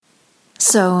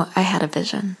So I had a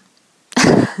vision.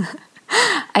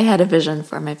 I had a vision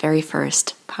for my very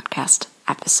first podcast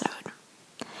episode.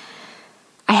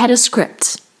 I had a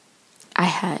script. I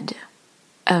had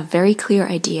a very clear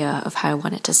idea of how I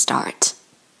wanted to start.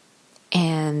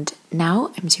 And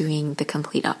now I'm doing the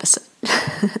complete opposite.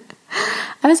 I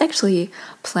was actually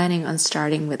planning on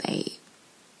starting with a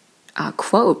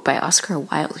quote by Oscar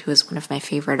Wilde, who is one of my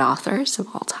favorite authors of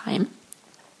all time.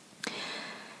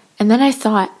 And then I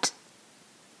thought,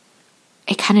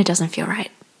 it kind of doesn't feel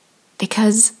right.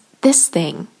 Because this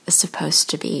thing is supposed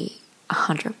to be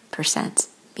 100%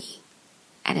 me.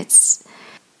 And it's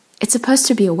supposed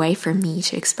to be a way for me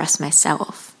to express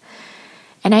myself.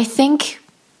 And I think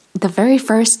the very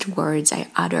first words I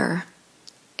utter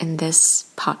in this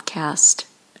podcast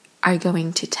are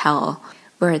going to tell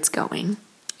where it's going.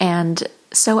 And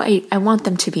so I want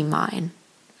them to be mine.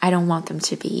 I don't want them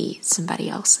to be somebody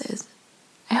else's.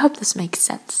 I hope this makes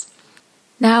sense.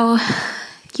 Now,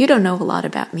 you don't know a lot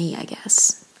about me, I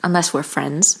guess, unless we're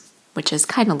friends, which is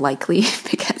kind of likely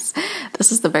because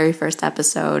this is the very first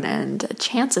episode, and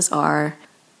chances are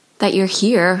that you're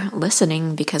here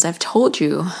listening because I've told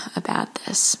you about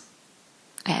this.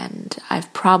 And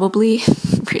I've probably,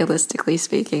 realistically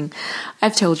speaking,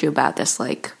 I've told you about this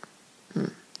like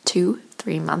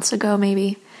 2-3 months ago,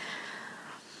 maybe.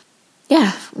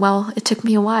 Yeah, well, it took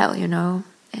me a while,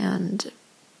 and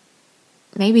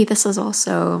maybe this is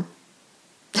also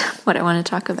what I want to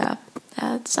talk about.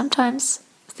 Sometimes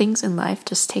things in life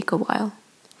just take a while,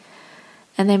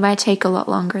 and they might take a lot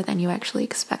longer than you actually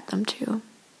expect them to.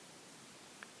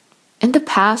 In the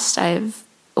past, I've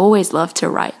always loved to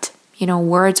write.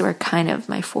 Words were kind of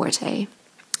my forte.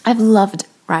 I've loved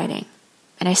writing,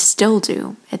 and I still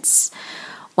do. It's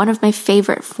one of my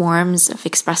favorite forms of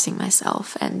expressing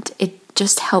myself, and it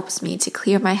just helps me to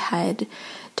clear my head,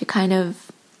 to kind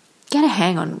of get a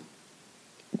hang on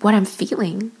what I'm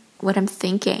feeling, what I'm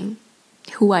thinking,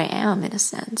 who I am in a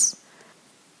sense.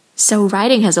 So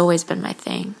writing has always been my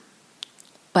thing.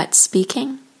 But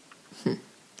speaking?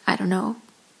 I don't know.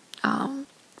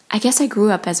 I guess I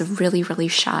grew up as a really, really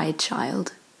shy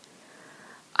child.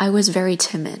 I was very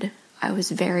timid. I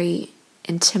was very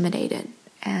intimidated.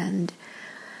 And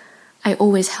I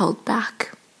always held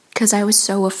back because I was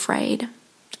so afraid.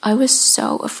 I was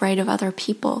so afraid of other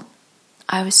people.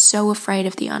 I was so afraid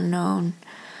of the unknown,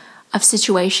 of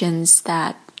situations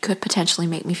that could potentially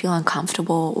make me feel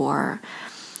uncomfortable, or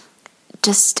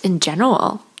just in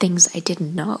general, things I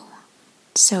didn't know.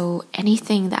 So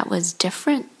anything that was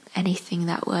different, anything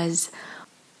that was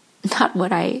not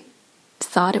what I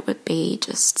thought it would be,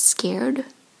 just scared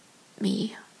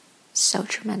me so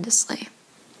tremendously.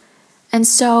 And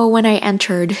so when I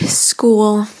entered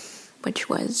school, which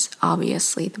was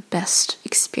obviously the best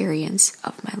experience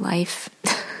of my life,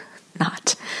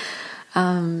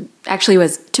 actually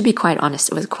was, to be quite honest,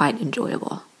 it was quite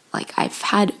enjoyable. Like, I've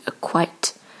had a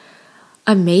quite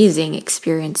amazing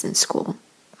experience in school.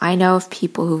 I know of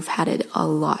people who've had it a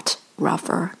lot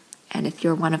rougher, and if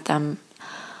you're one of them,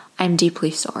 I'm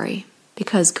deeply sorry,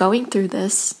 because going through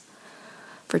this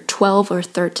for 12 or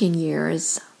 13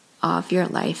 years of your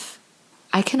life,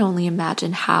 I can only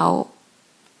imagine how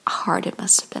hard it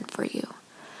must have been for you.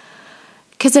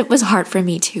 Because it was hard for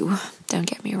me too, don't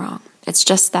get me wrong. It's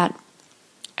just that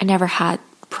I never had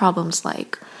problems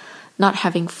like not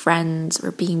having friends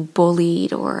or being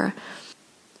bullied or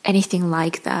anything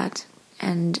like that.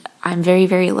 And I'm very,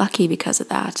 very lucky because of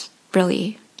that.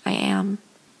 Really, I am.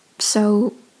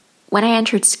 So when I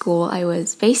entered school, I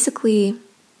was basically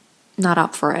not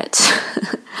up for it.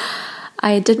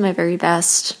 I did my very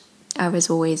best. I was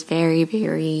always very,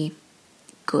 very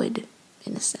good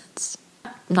in a sense.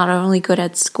 Not only good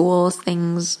at school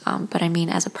things, but I mean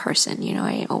as a person,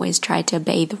 I always tried to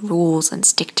obey the rules and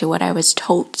stick to what I was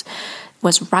told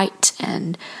was right,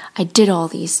 and I did all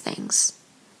these things.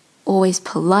 Always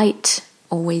polite,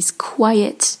 always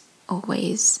quiet,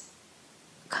 always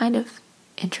kind of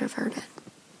introverted.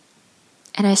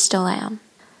 And I still am.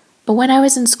 But when I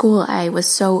was in school, I was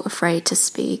so afraid to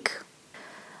speak.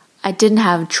 I didn't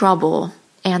have trouble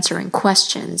answering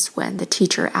questions when the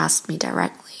teacher asked me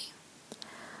directly.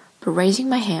 But raising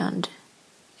my hand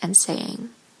and saying,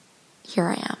 "Here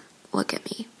I am, look at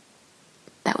me,"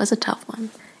 that was a tough one.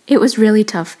 It was really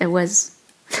tough. I was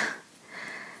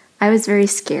very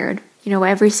scared.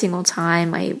 Every single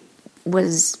time I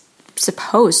was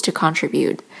supposed to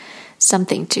contribute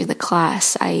something to the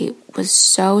class, I was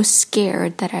so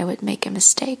scared that I would make a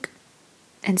mistake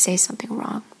and say something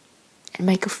wrong and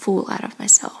make a fool out of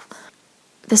myself.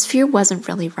 This fear wasn't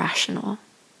really rational.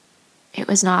 It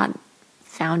was not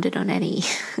founded on any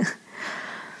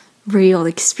real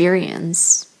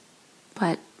experience,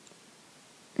 but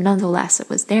nonetheless, it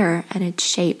was there, and it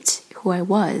shaped who I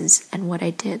was and what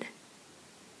I did.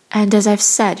 And as I've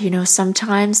said,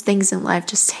 sometimes things in life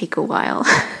just take a while.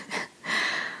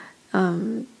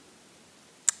 And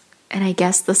I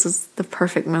guess this is the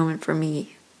perfect moment for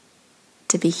me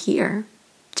to be here,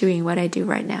 doing what I do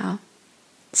right now,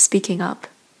 speaking up,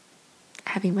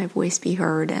 having my voice be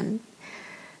heard, and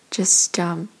just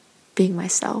being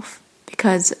myself.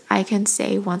 Because I can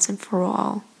say once and for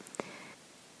all,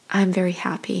 I'm very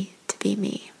happy to be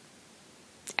me.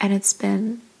 And it's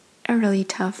been a really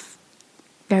tough,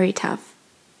 very tough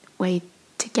way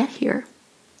to get here.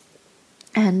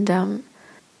 And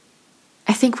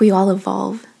I think we all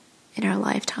evolve in our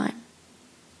lifetime.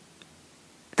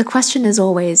 The question is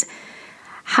always,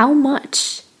 how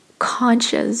much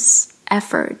conscious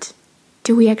effort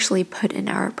do we actually put in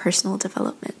our personal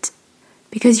development?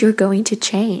 Because you're going to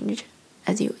change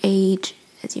as you age,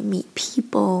 as you meet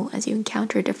people, as you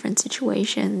encounter different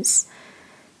situations.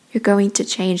 You're going to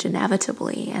change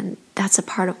inevitably, and that's a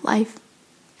part of life,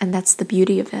 and that's the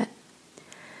beauty of it.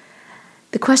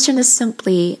 The question is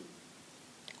simply,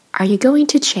 are you going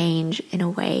to change in a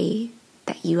way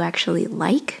that you actually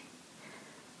like?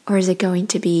 Or is it going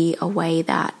to be a way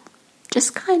that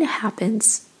just kind of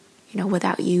happens,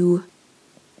 without you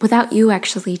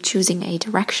actually choosing a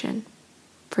direction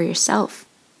for yourself?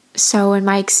 So in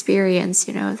my experience,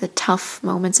 the tough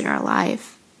moments in our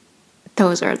life,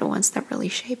 those are the ones that really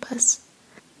shape us.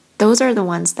 Those are the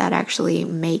ones that actually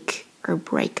make or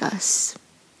break us.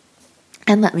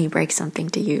 And let me break something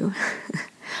to you.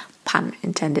 Pun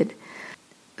intended.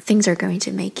 Things are going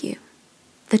to make you.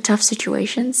 The tough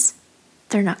situations,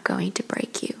 they're not going to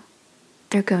break you.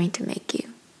 They're going to make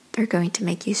you. They're going to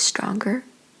make you stronger.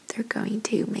 They're going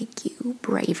to make you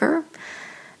braver.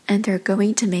 And they're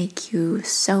going to make you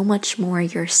so much more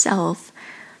yourself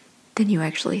than you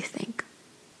actually think.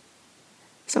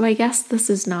 So I guess this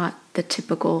is not the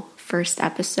typical first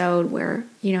episode where,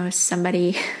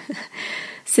 somebody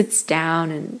sits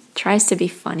down and tries to be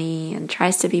funny and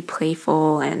tries to be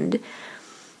playful and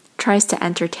tries to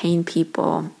entertain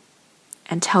people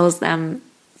and tells them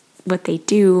what they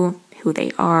do, who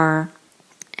they are,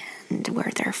 and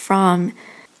where they're from.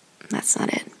 That's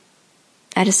not it.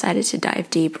 I decided to dive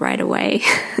deep right away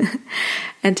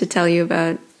and to tell you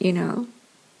about,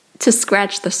 to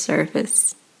scratch the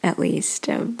surface, at least,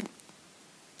 of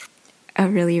a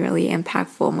really, really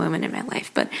impactful moment in my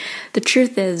life. But the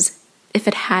truth is, if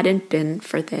it hadn't been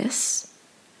for this,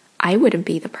 I wouldn't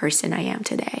be the person I am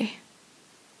today.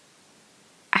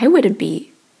 I wouldn't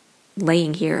be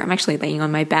laying here. I'm actually laying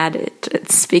on my bed,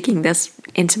 speaking this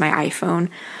into my iPhone.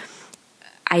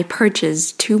 I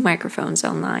purchased 2 microphones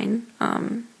online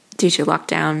due to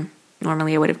lockdown.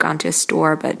 Normally I would have gone to a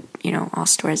store, but, all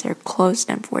stores are closed,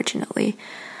 unfortunately.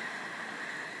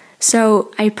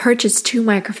 So I purchased 2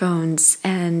 microphones,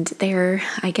 and they're,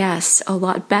 I guess, a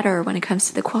lot better when it comes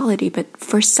to the quality. But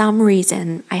for some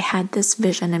reason, I had this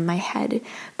vision in my head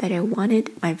that I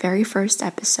wanted my very first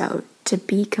episode to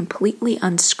be completely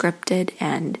unscripted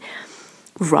and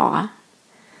raw.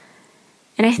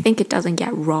 And I think it doesn't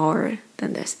get rawer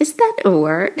than this. Is that a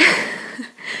word?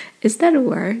 Is that a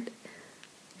word?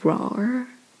 Rawer?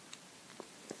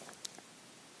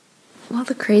 Well,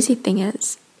 the crazy thing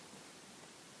is,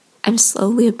 I'm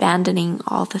slowly abandoning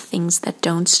all the things that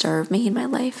don't serve me in my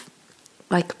life,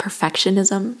 like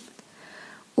perfectionism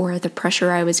or the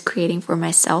pressure I was creating for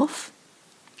myself.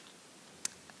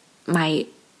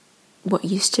 What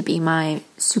used to be my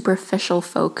superficial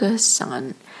focus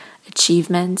on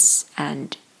achievements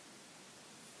and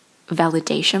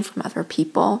validation from other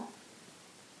people.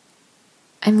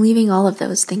 I'm leaving all of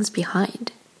those things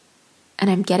behind, and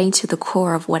I'm getting to the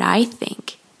core of what I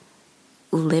think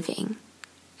living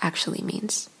actually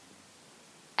means.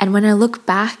 And when I look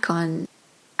back on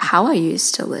how I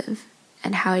used to live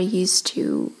and how I used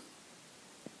to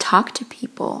talk to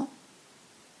people,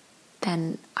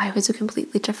 then I was a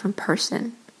completely different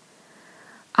person.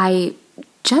 I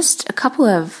just a couple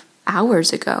of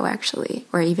hours ago, actually,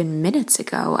 or even minutes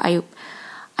ago,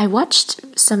 I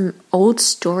watched some old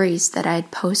stories that I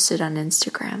had posted on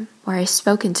Instagram where I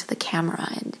spoke into the camera,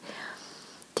 and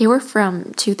they were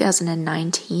from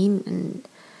 2019, and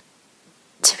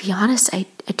to be honest, I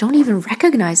don't even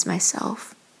recognize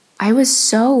myself. I was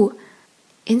so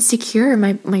insecure.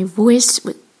 My voice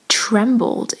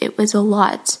trembled. It was a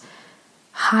lot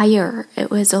higher. It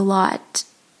was a lot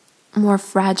more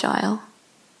fragile.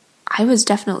 I was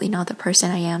definitely not the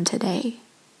person I am today.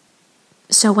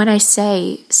 So when I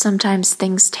say sometimes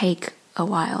things take a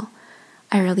while,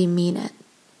 I really mean it.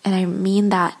 And I mean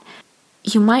that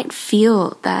you might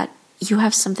feel that you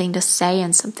have something to say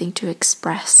and something to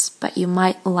express, but you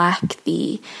might lack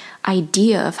the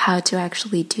idea of how to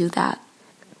actually do that.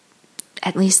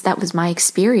 At least that was my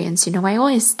experience. I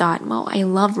always thought, well, I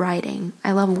love writing,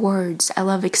 I love words, I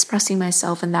love expressing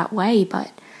myself in that way,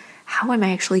 but how am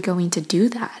I actually going to do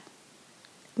that?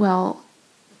 Well,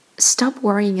 stop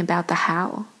worrying about the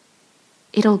how.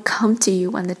 It'll come to you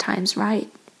when the time's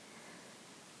right.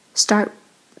 Start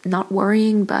not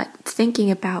worrying, but thinking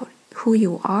about who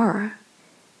you are.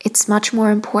 It's much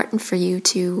more important for you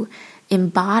to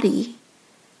embody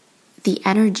the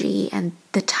energy and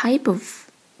the type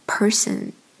of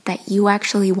person that you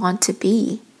actually want to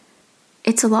be.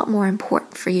 It's a lot more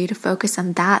important for you to focus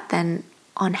on that than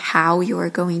on how you are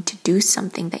going to do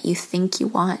something that you think you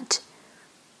want.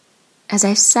 As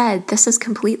I said, this is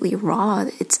completely raw.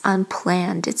 It's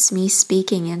unplanned. It's me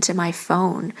speaking into my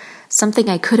phone, something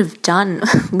I could have done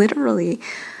literally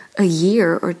a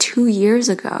year or 2 years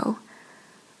ago.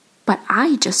 But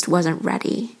I just wasn't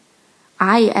ready.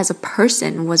 I, as a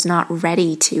person, was not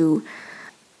ready to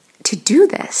do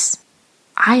this.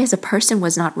 I, as a person,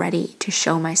 was not ready to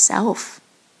show myself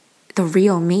the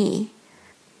real me.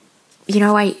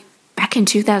 Back in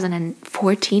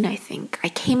 2014, I think, I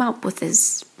came up with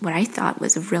this, what I thought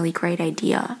was a really great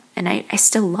idea, and I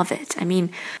still love it.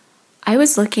 I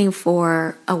was looking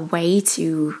for a way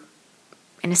to,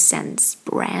 in a sense,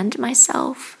 brand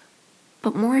myself,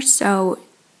 but more so,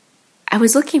 I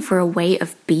was looking for a way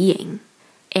of being,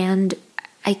 and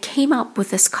I came up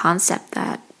with this concept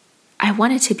that I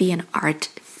wanted to be an art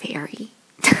fairy.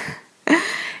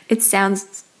 It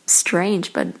sounds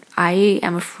strange, but I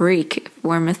am a freak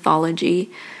for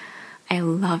mythology. I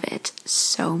love it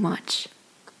so much.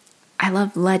 I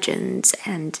love legends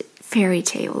and fairy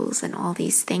tales and all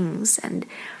these things, and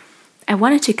I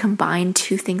wanted to combine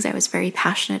two things I was very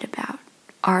passionate about.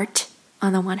 Art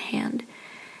on the one hand,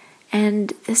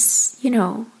 and this,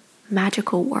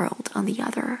 magical world on the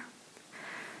other.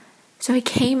 So I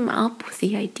came up with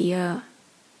the idea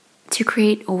to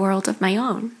create a world of my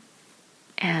own,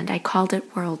 and I called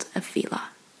it World of Vila.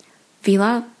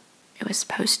 Vila, it was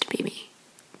supposed to be me.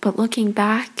 But looking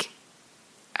back,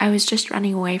 I was just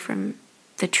running away from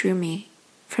the true me,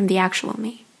 from the actual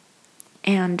me.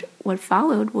 And what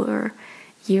followed were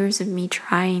years of me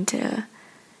trying to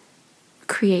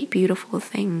create beautiful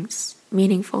things,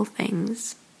 meaningful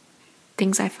things,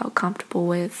 things I felt comfortable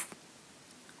with,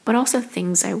 but also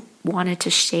things I wanted to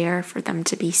share for them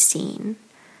to be seen.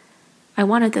 I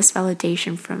wanted this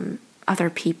validation from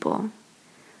other people.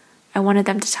 I wanted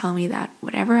them to tell me that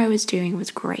whatever I was doing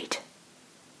was great,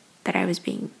 that I was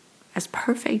being as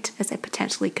perfect as I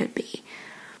potentially could be.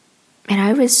 And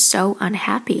I was so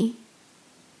unhappy.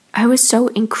 I was so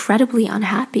incredibly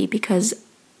unhappy because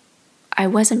I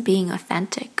wasn't being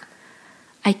authentic.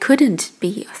 I couldn't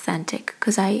be authentic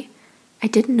because I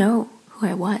didn't know who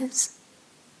I was.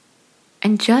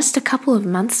 And just a couple of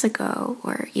months ago,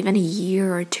 or even a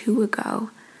year or two ago,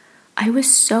 I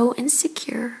was so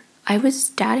insecure. I was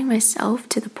doubting myself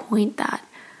to the point that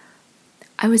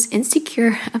I was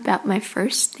insecure about my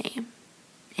first name.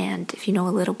 And if you know a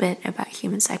little bit about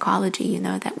human psychology, you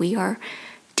know that we are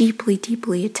deeply,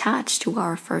 deeply attached to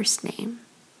our first name.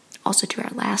 Also to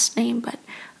our last name, but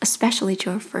especially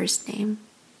to our first name.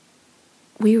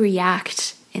 We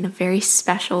react in a very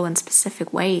special and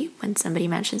specific way when somebody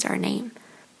mentions our name.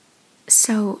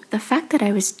 So the fact that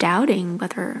I was doubting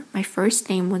whether my first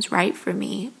name was right for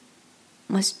me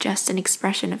was just an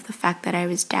expression of the fact that I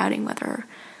was doubting whether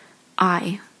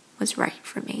I was right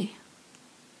for me.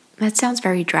 That sounds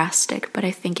very drastic, but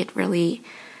I think it really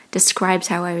describes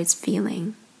how I was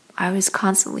feeling. I was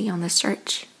constantly on the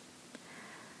search.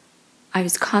 I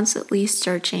was constantly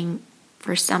searching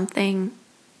for something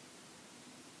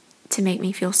to make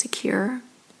me feel secure.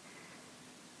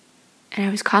 And I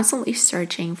was constantly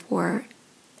searching for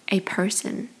a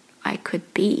person I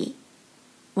could be,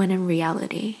 when in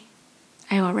reality,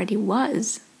 I already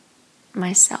was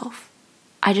myself.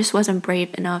 I just wasn't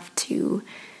brave enough to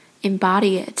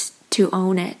embody it, to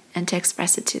own it, and to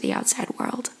express it to the outside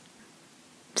world.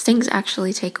 Things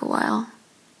actually take a while,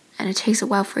 and it takes a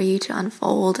while for you to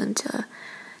unfold and to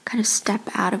kind of step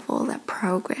out of all that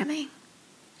programming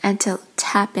and to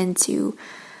tap into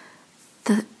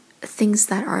the things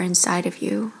that are inside of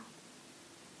you,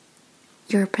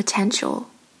 your potential,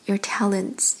 your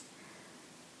talents,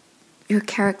 your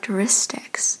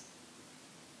characteristics,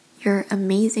 your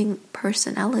amazing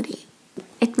personality.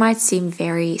 It might seem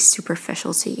very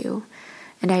superficial to you,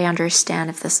 and I understand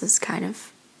if this is kind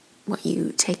of what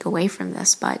you take away from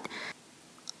this, but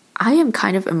I am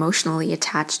kind of emotionally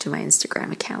attached to my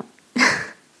Instagram account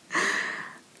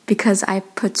because I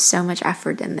put so much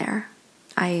effort in there.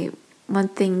 I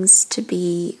want things to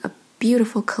be a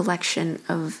beautiful collection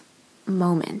of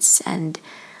moments and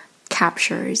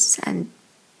captures and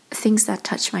things that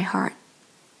touch my heart.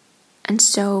 And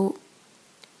so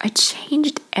I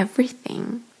changed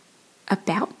everything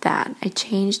about that. I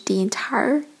changed the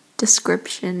entire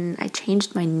description. I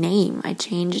changed my name. I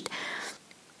changed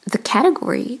the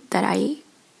category that I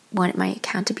wanted my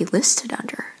account to be listed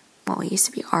under. Well, it used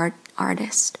to be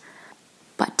artist.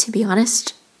 But to be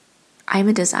honest, I'm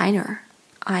a designer.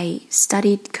 I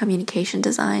studied communication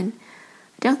design.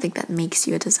 I don't think that makes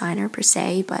you a designer per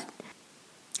se, but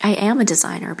I am a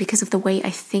designer because of the way I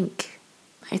think.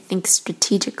 I think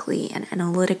strategically and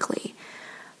analytically,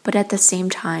 but at the same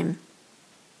time,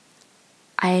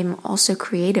 I'm also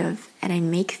creative and I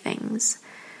make things.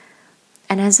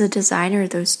 And as a designer,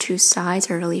 those two sides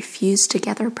are really fused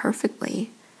together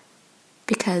perfectly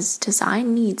because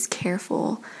design needs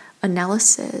careful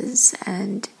analysis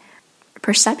and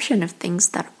perception of things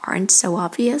that aren't so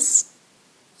obvious.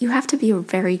 You have to be a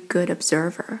very good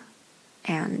observer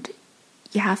and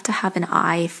you have to have an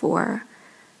eye for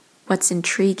what's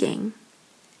intriguing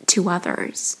to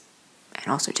others and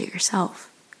also to yourself.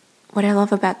 What I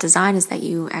love about design is that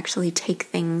you actually take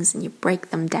things and you break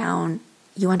them down,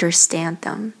 you understand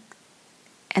them,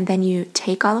 and then you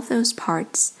take all of those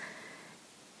parts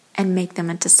and make them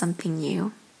into something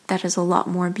new that is a lot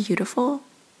more beautiful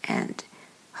and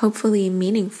hopefully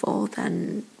meaningful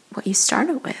than what you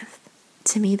started with.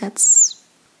 To me, that's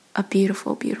a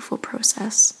beautiful, beautiful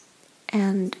process.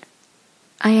 And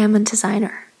I am a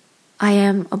designer. I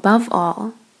am, above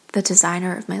all, the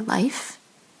designer of my life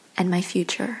and my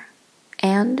future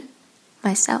and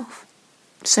myself.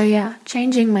 So yeah,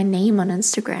 changing my name on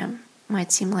Instagram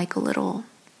might seem like a little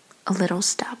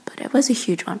step, but it was a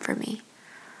huge one for me.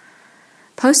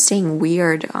 Posting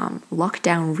weird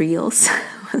lockdown reels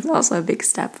was also a big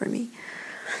step for me.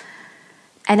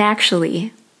 And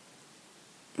actually,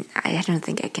 I don't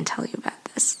think I can tell you about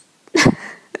this.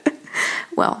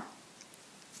 Well,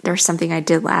 there's something I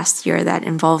did last year that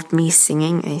involved me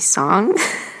singing a song.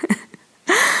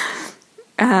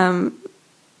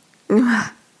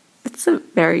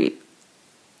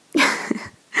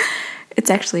 It's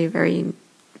actually a very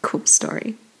cool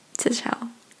story to tell.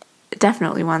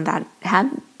 Definitely one that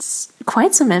had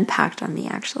quite some impact on me,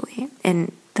 actually,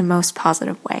 in the most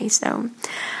positive way. So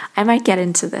I might get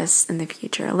into this in the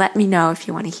future. Let me know if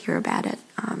you want to hear about it.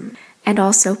 And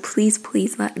also, please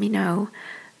let me know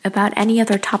about any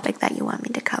other topic that you want me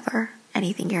to cover,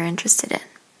 anything you're interested in.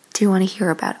 Do you want to hear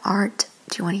about art?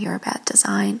 Do you want to hear about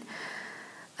design?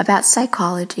 About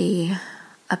psychology?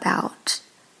 About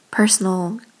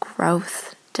personal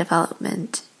growth,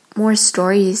 development? More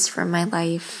stories from my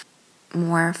life?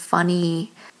 More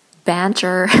funny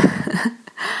banter?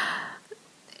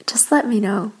 Just let me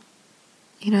know.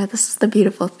 You know, this is the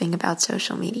beautiful thing about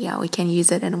social media. We can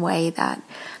use it in a way that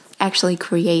actually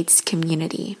creates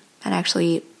community and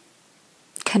actually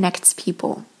connects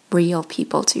people, real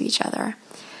people, to each other.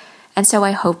 And so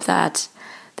I hope that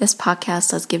this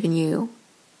podcast has given you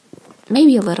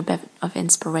maybe a little bit of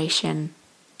inspiration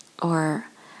or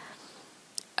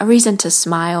a reason to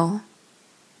smile.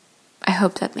 I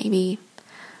hope that maybe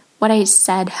what I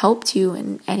said helped you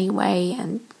in any way,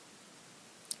 and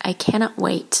I cannot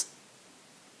wait.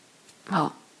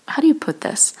 Well, how do you put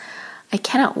this? I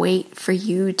cannot wait for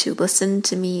you to listen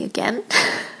to me again.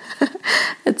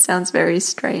 It sounds very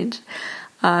strange.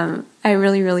 I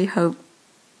really hope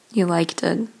you liked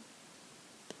it.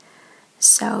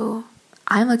 So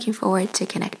I'm looking forward to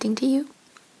connecting to you.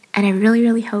 And I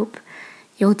really hope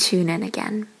you'll tune in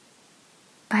again.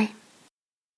 Bye.